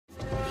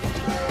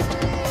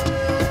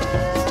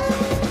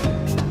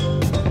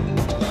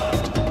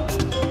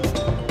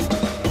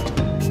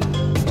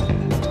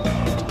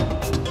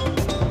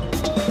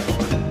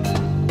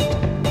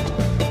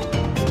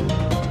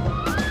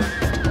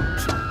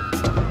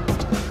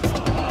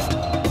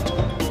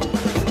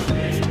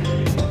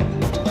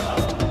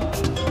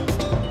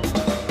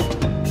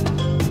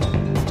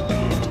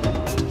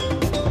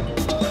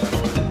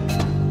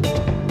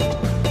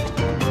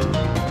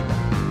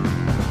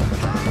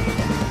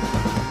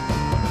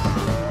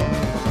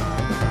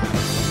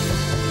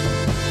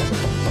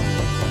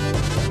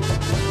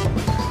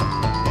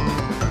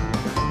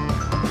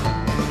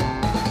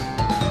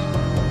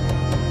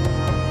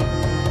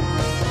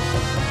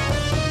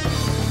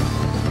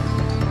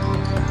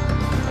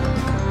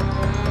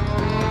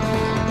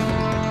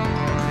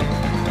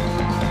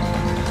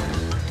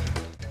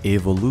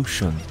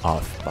evolution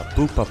of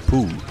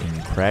Papu-Papu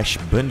in Crash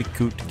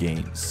Bandicoot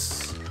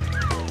games.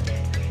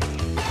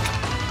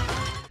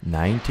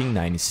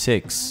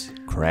 1996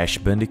 Crash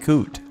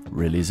Bandicoot,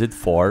 released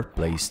for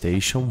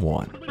PlayStation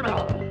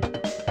 1.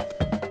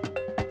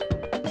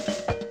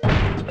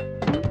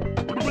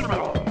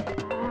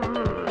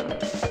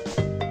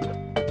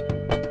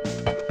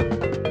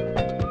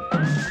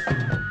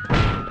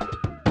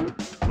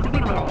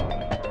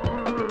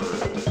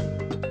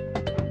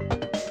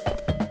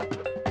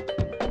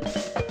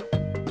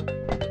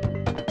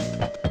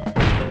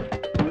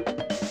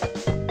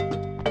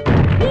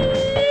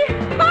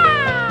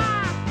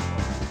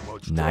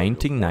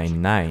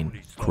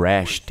 1999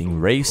 Crash Team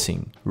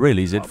Racing,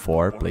 released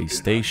for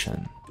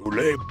PlayStation. To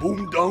lay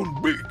boom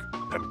down big,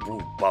 and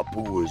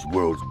Papu is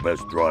world's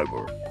best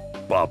driver.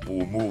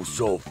 Papu moves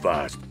so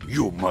fast,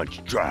 you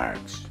munch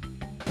tracks.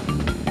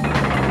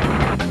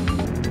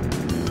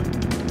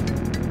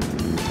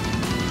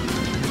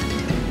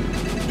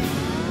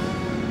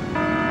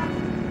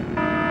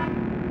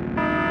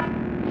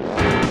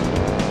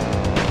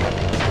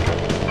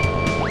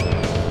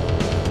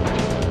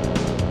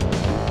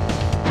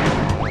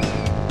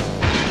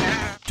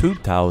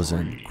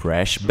 ...2000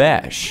 Crash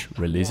Bash,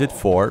 released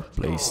for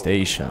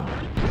PlayStation.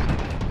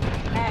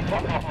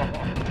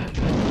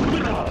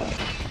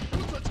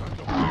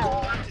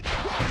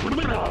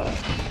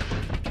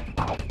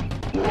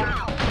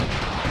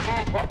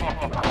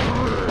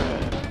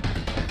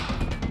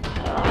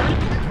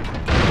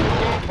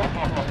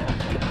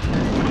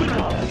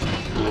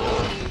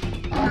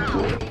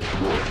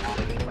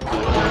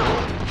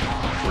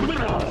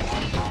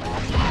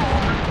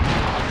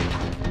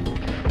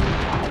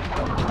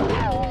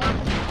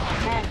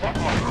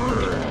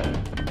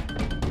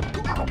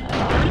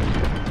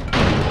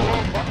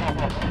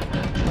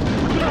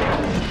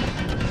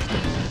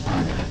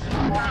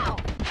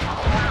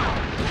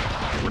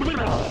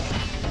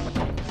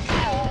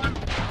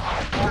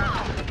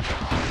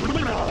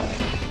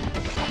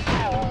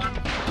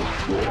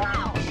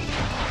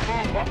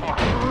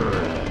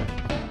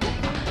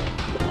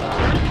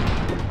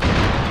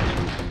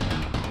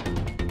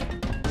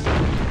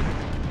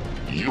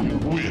 You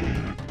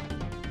win.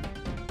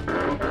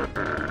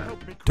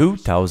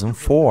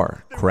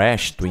 2004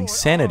 Crash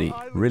Twinsanity,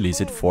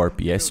 released for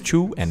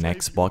PS2 and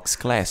Xbox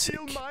Classic.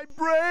 My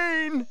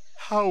brain!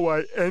 How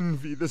I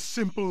envy the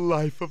simple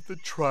life of the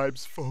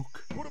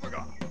tribesfolk.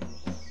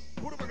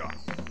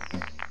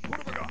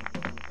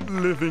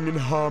 Living in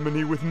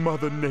harmony with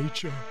Mother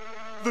Nature,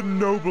 the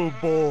noble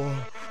boar,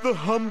 the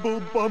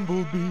humble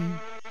bumblebee.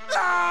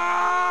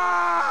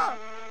 Ah!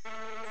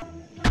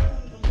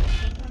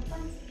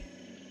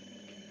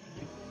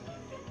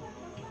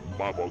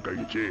 Babo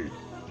Kenchi.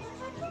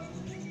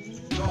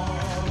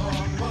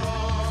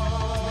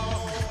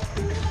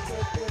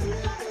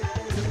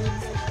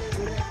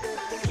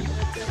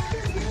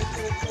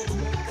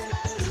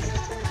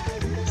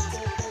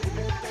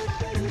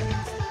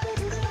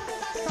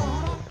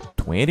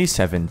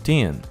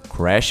 2017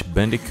 Crash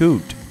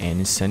Bandicoot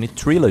and Sane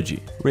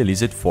Trilogy,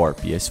 released for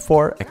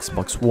PS4,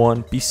 Xbox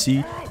One,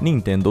 PC,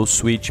 Nintendo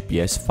Switch,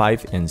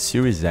 PS5 and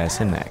Series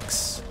S and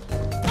X.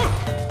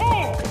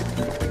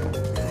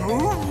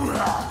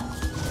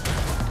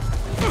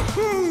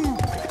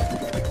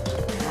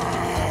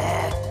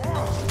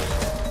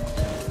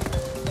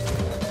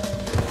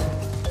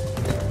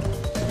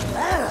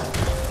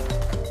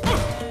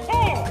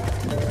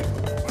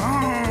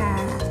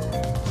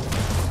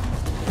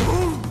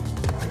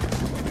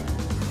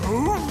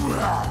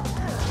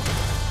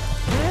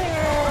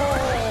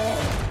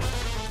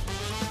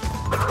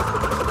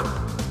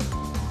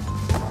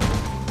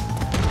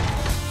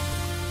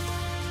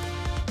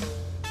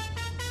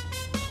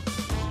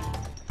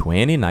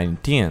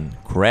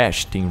 ...2019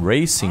 Crash Team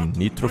Racing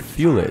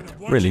Nitro-Fueled,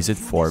 released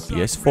for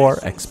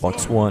PS4,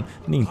 Xbox One,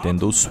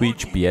 Nintendo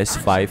Switch,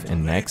 PS5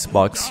 and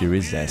Xbox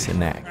Series S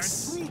and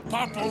X.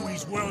 Papu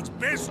is world's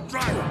best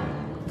driver.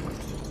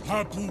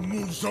 Papu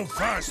moves so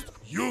fast,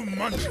 you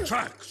munch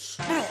tracks.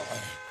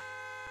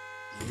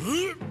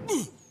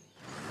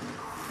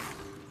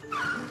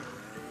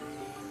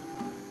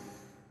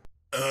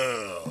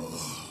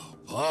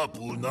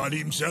 Papu not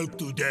himself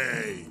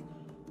today.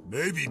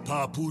 Maybe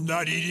Papu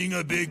not eating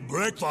a big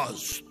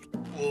breakfast.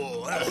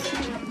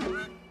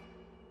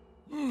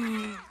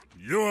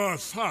 You are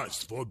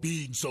fast for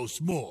being so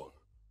small.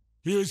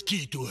 Here's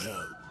key to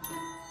help.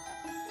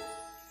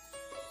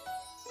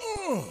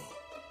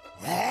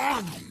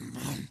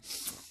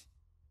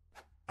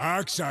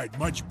 Oxide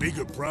much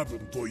bigger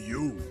problem for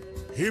you.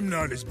 Him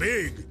not as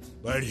big,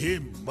 but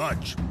him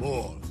much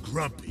more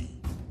grumpy.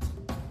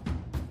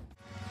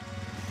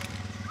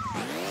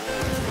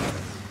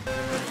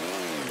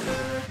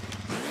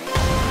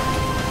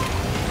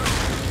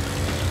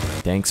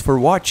 Thanks for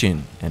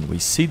watching, and we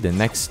see the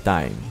next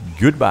time.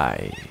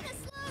 Goodbye.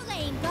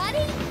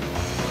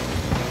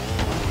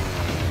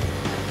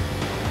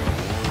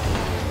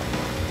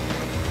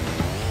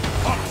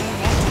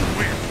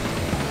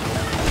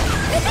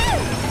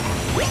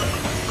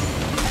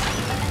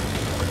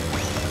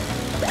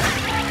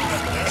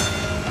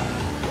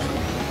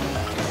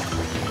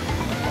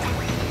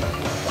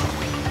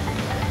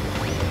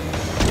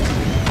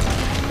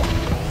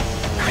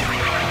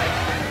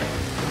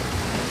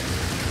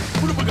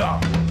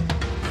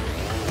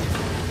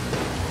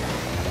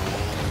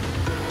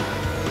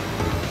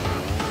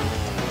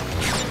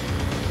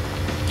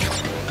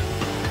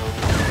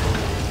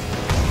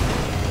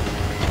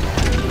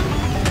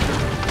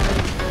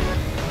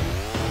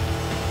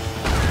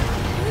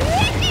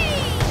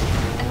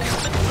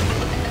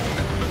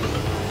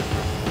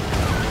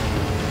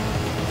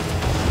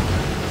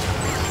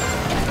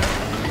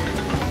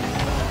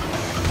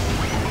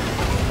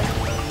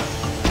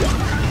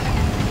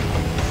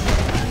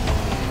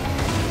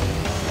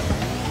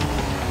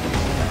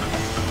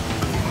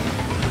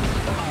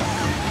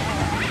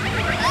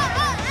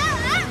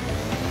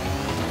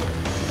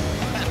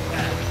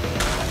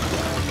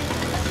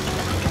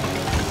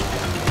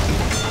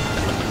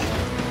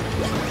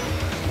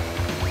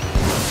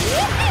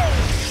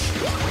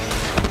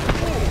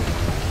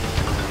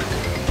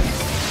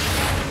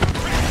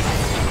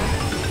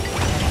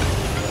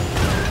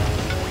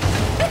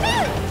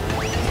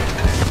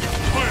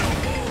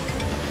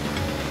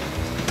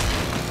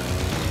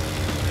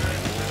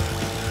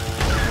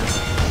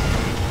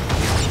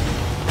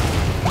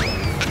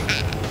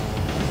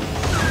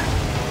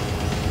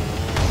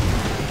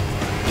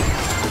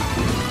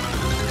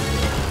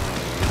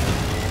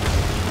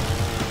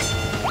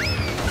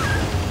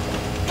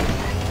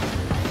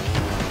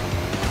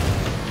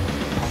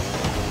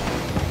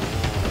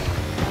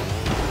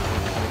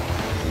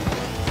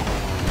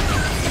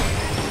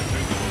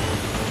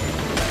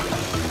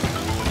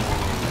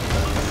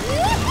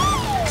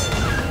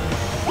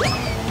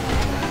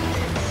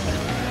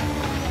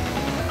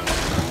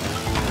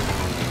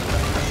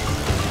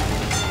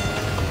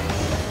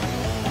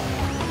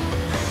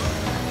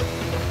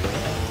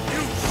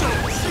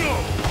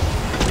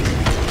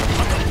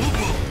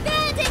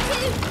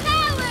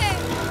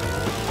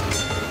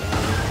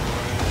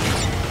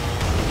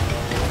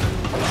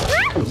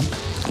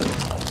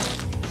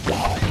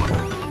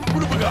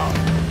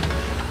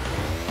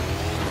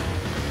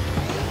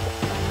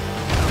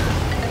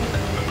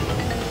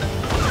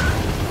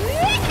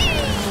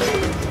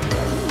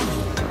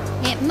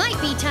 It might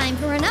be time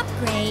for an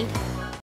upgrade.